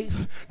the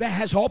grave, that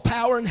has all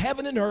power in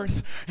heaven and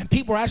earth. And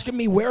people are asking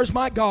me, where's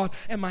my God?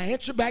 And my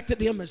answer back to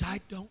them is,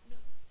 I don't know.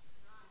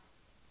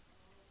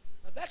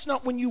 Now, that's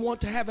not when you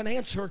want to have an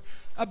answer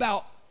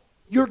about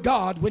your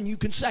God when you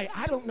can say,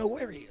 I don't know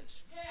where he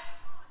is.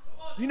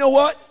 You know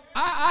what?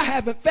 I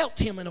haven't felt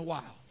him in a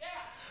while.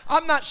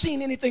 I'm not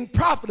seeing anything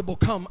profitable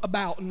come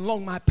about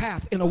along my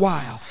path in a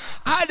while.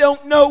 I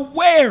don't know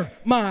where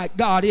my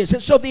God is.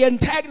 And so the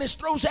antagonist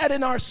throws that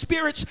in our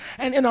spirits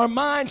and in our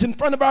minds in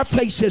front of our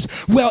faces.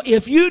 Well,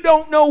 if you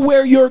don't know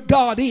where your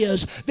God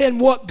is, then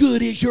what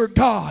good is your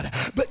God?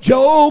 But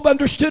Job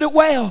understood it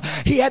well.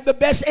 He had the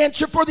best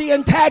answer for the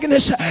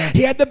antagonist.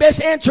 He had the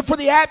best answer for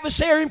the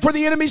adversary and for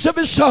the enemies of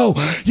his soul.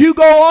 You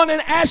go on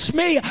and ask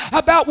me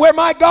about where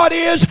my God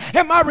is,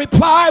 and my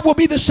reply will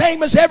be the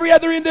same as every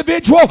other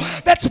individual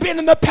that's been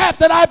in the path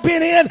that I've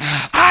been in.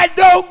 I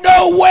don't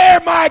know where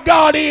my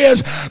God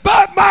is,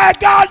 but my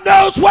God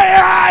knows where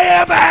I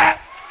am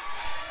at.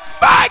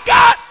 My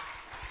God,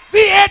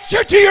 the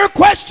answer to your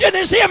question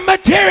is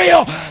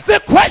immaterial.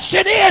 The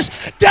question is,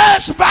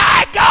 does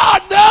my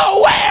God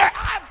know where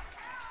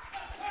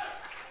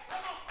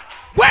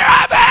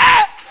I'm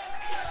at?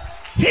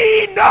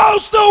 He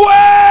knows the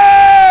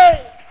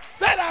way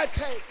that I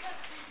take.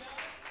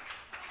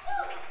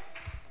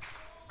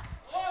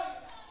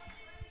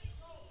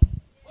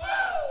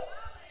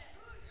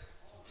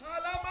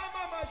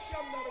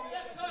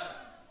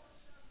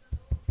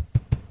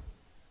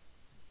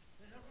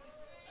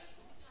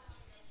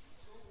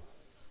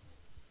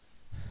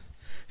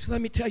 So let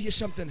me tell you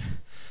something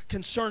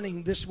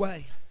concerning this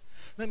way.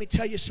 Let me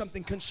tell you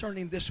something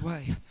concerning this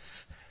way.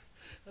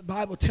 The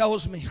Bible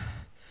tells me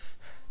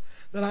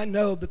that I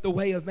know that the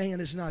way of man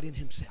is not in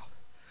himself.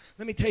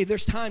 Let me tell you,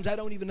 there's times I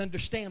don't even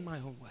understand my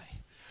own way.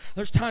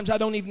 There's times I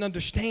don't even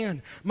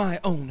understand my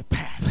own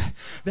path.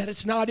 That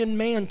it's not in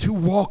man to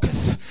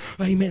walketh,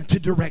 amen, to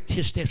direct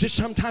his steps. There's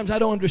sometimes I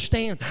don't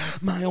understand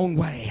my own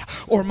way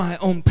or my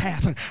own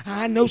path. And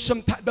I know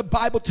sometimes the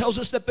Bible tells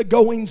us that the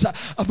goings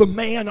of a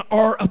man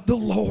are of the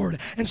Lord.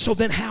 And so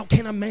then how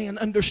can a man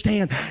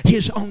understand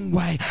his own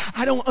way?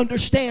 I don't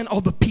understand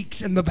all the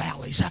peaks and the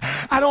valleys.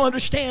 I don't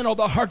understand all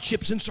the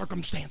hardships and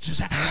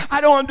circumstances.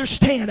 I don't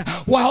understand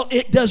while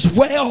it does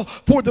well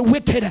for the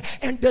wicked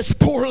and does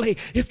poorly,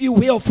 if you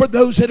will, for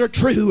those that are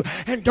true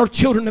and are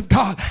children of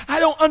God. I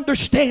don't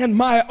understand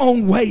my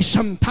own way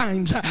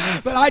sometimes,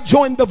 but I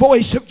join the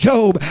voice of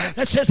Job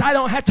that says I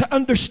don't have to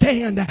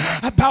understand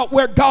about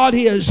where God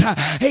is,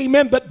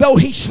 amen, but though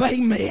he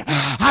slay me,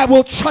 I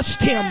will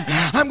trust him.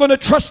 I'm going to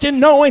trust in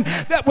knowing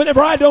that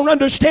whenever I don't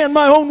understand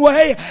my own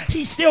way,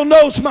 he still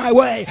knows my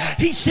way.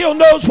 He still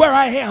knows where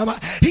I am.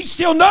 He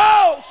still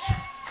knows.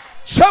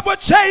 Someone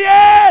say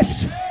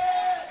yes.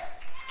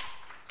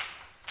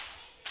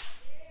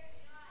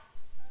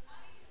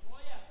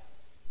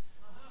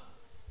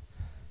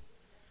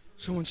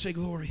 Someone say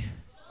glory.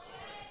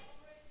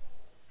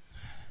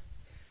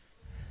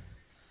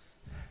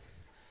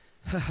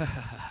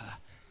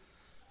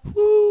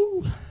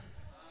 Woo.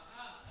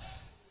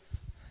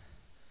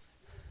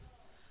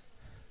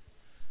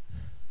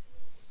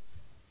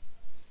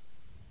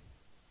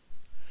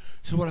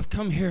 So what I've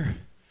come here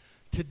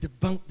to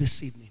debunk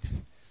this evening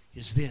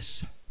is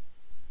this.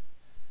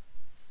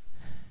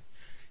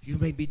 You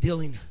may be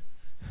dealing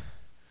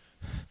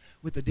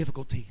with the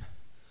difficulty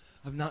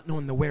of not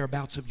knowing the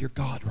whereabouts of your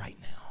God right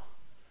now.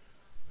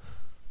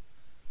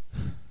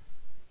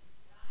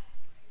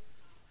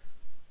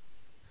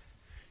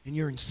 And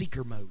you're in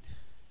seeker mode.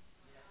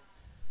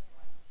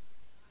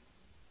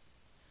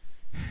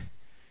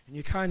 And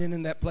you're kind of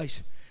in that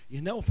place.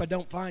 You know, if I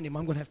don't find him,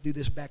 I'm going to have to do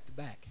this back to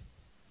back.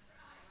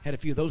 Had a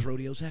few of those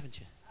rodeos, haven't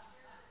you?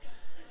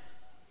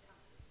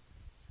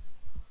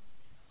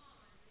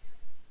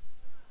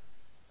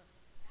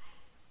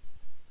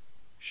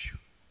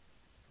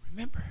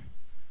 Remember,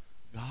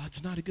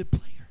 God's not a good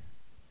player.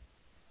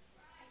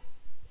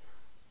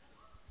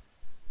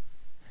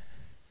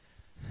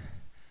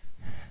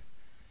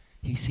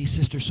 He sees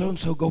Sister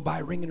so-and-so go by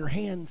wringing her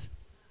hands.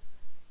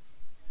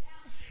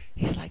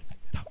 He's like, I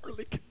can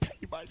hardly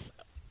contain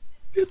myself.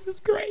 This is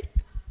great.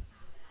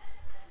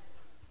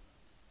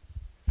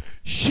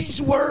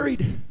 She's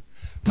worried,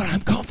 but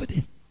I'm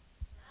confident.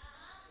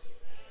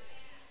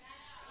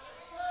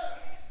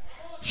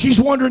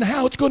 She's wondering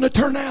how it's going to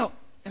turn out,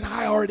 and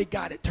I already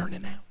got it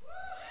turning out.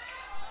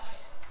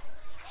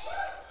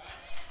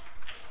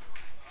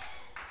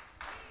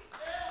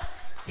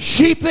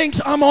 She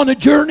thinks I'm on a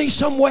journey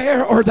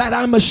somewhere or that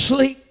I'm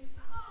asleep.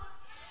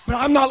 But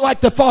I'm not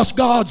like the false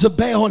gods of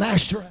Baal and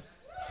Ashtoreth.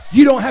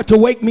 You don't have to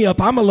wake me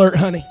up. I'm alert,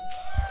 honey.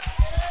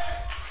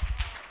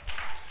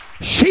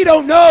 She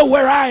don't know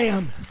where I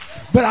am.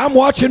 But I'm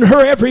watching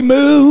her every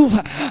move.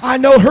 I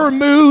know her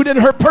mood and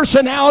her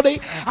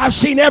personality. I've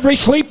seen every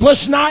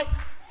sleepless night.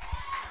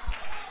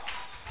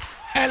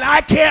 And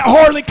I can't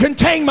hardly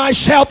contain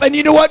myself. And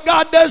you know what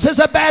God does as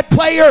a bad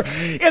player?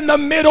 In the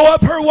middle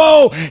of her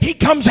woe, he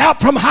comes out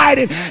from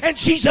hiding. And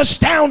she's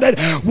astounded.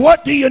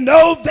 What do you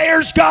know?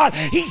 There's God.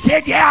 He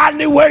said, yeah, I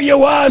knew where you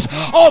was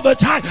all the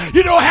time.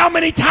 You know how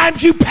many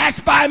times you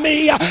passed by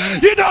me?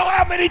 You know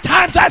how many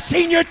times I've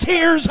seen your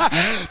tears?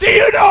 Do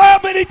you know how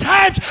many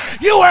times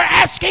you were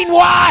asking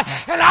why?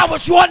 And I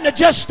was wanting to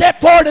just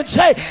step forward and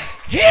say,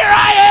 here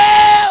I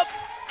am.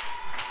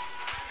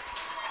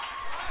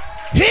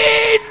 He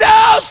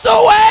knows the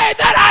way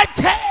that I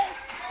take.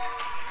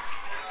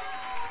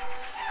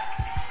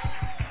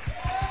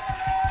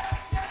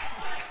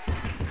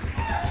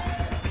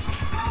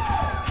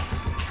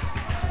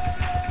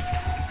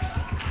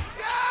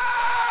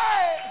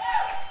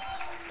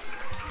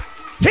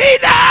 He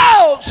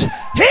knows.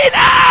 He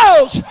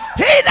knows.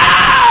 He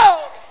knows.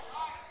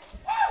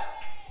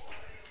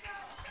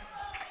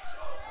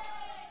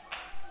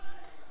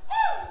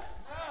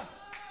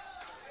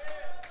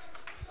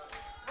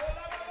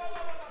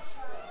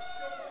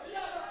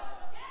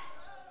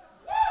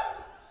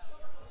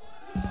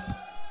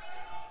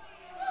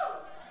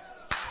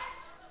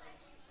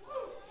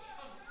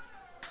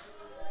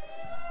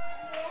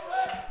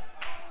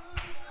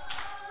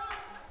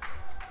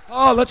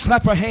 Oh, let's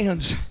clap our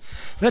hands.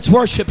 Let's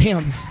worship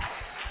him.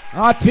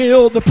 I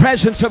feel the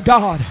presence of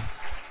God.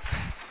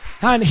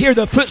 I can hear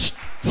the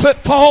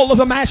footfall of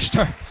the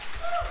master.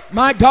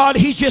 My God,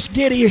 he's just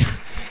giddy.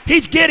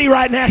 He's giddy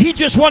right now. He's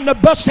just wanting to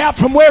bust out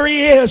from where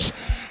he is.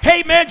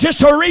 Amen. Just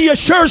to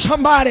reassure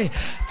somebody.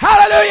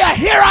 Hallelujah.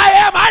 Here I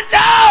am. I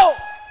know.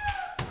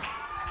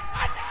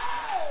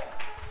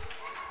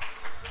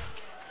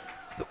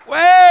 The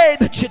way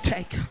that you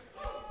take.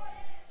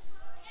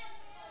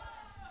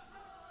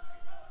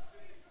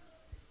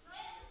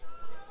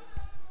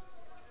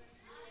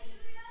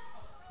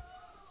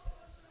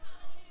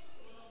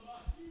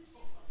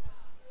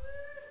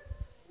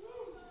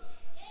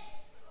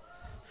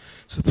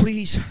 So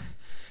please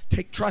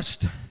take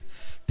trust,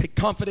 take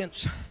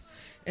confidence,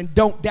 and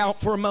don't doubt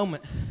for a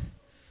moment.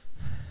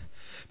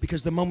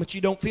 Because the moment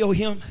you don't feel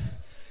him,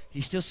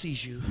 he still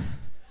sees you.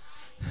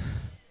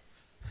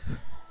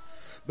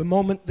 The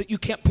moment that you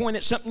can't point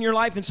at something in your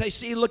life and say,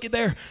 see, look at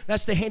there,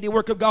 that's the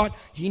handiwork of God,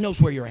 he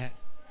knows where you're at.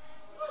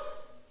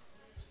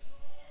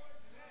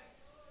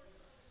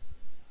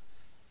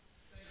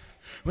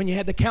 When you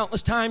had the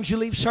countless times you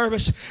leave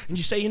service and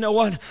you say, you know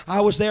what, I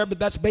was there, but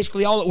that's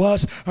basically all it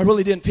was. I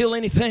really didn't feel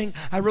anything.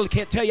 I really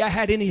can't tell you I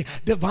had any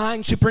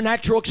divine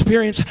supernatural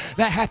experience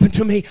that happened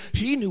to me.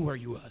 He knew where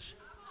you was.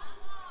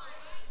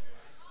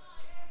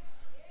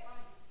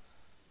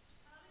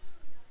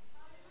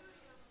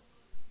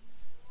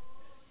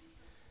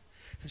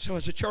 And so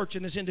as a church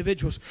and as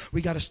individuals,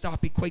 we got to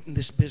stop equating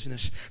this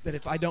business that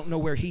if I don't know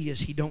where he is,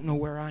 he don't know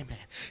where I'm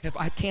at. If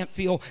I can't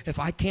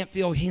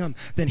feel him,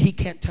 then he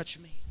can't touch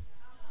me.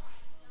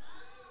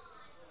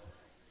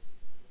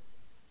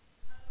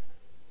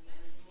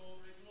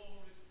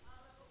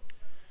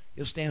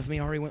 You'll stand with me.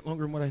 I already went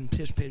longer than what I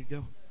anticipated to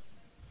go.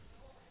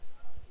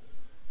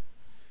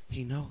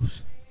 He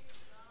knows.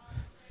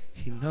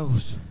 He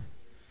knows.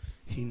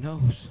 He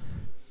knows.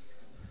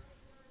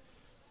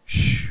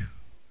 Shh.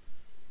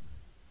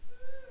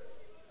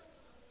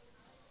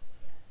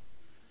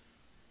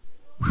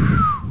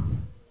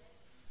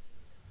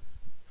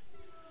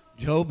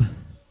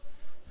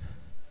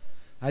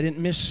 I didn't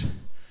miss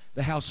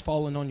the house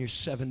falling on your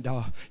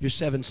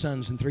seven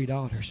sons and 3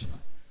 daughters.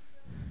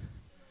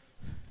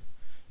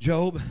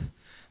 Job,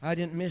 I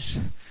didn't miss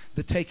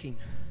the taking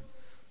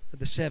of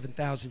the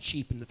 7,000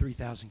 sheep and the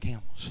 3,000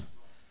 camels.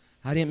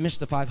 I didn't miss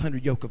the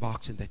 500 yoke of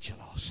oxen that you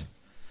lost.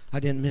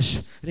 I didn't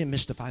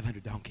miss the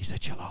 500 donkeys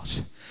that you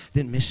lost.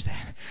 Didn't miss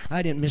that.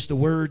 I didn't miss the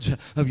words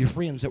of your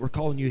friends that were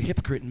calling you a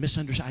hypocrite and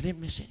misunderstood. I didn't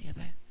miss any of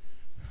that.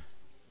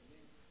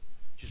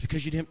 Just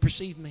because you didn't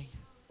perceive me.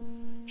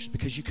 Just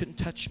because you couldn't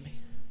touch me.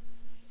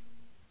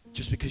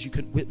 Just because you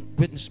couldn't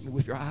witness me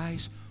with your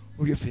eyes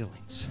or your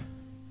feelings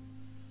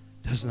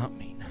does not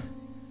mean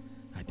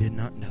I did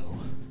not know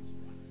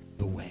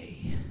the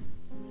way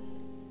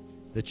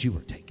that you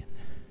were taken.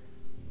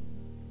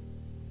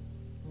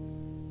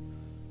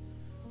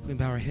 We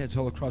bow our heads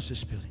all across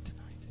this building tonight.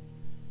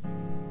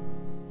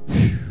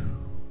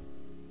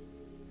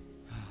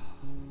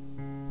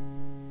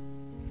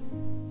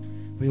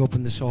 We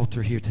open this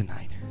altar here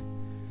tonight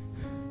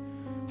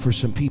for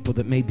some people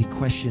that may be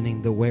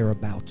questioning the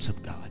whereabouts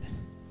of God.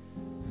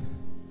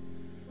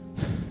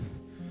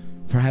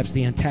 Perhaps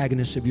the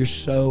antagonist of your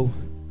soul,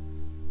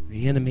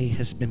 the enemy,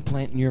 has been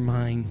planting in your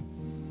mind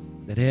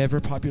that ever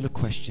popular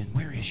question,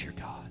 where is your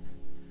God?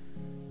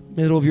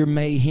 Middle of your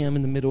mayhem,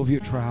 in the middle of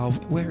your trial,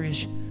 where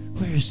is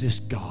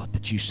this God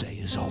that you say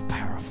is all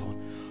powerful,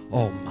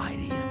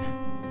 almighty,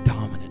 and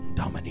dominant and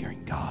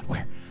domineering God?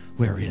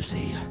 Where is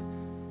he?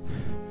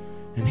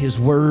 And his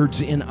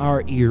words in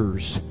our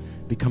ears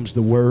becomes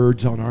the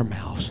words on our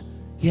mouths.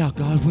 Yeah,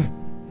 God,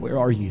 where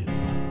are you?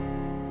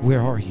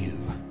 Where are you?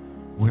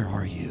 Where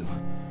are you?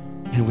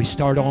 And we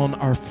start on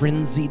our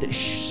frenzied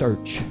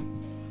search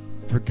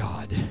for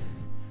God,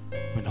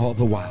 when all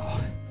the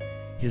while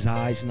his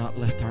eye has not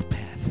left our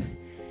path.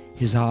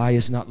 His eye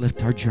has not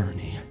left our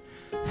journey.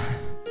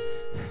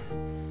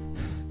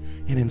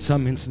 And in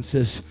some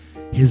instances,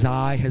 his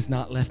eye has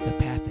not left the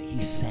path that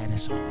he set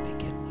us on to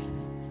begin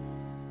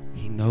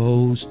with. He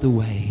knows the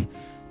way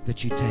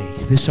that you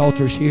take. This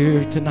altar's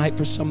here tonight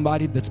for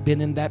somebody that's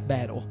been in that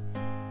battle.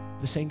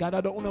 Just saying, God,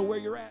 I don't know where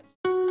you're at.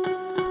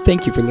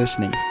 Thank you for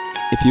listening.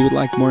 If you would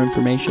like more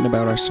information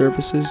about our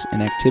services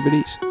and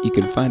activities, you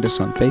can find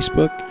us on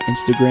Facebook,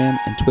 Instagram,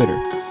 and Twitter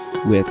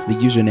with the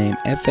username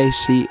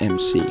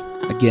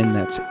FACMC. Again,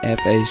 that's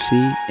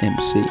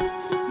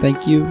FACMC.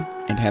 Thank you,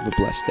 and have a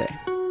blessed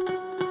day.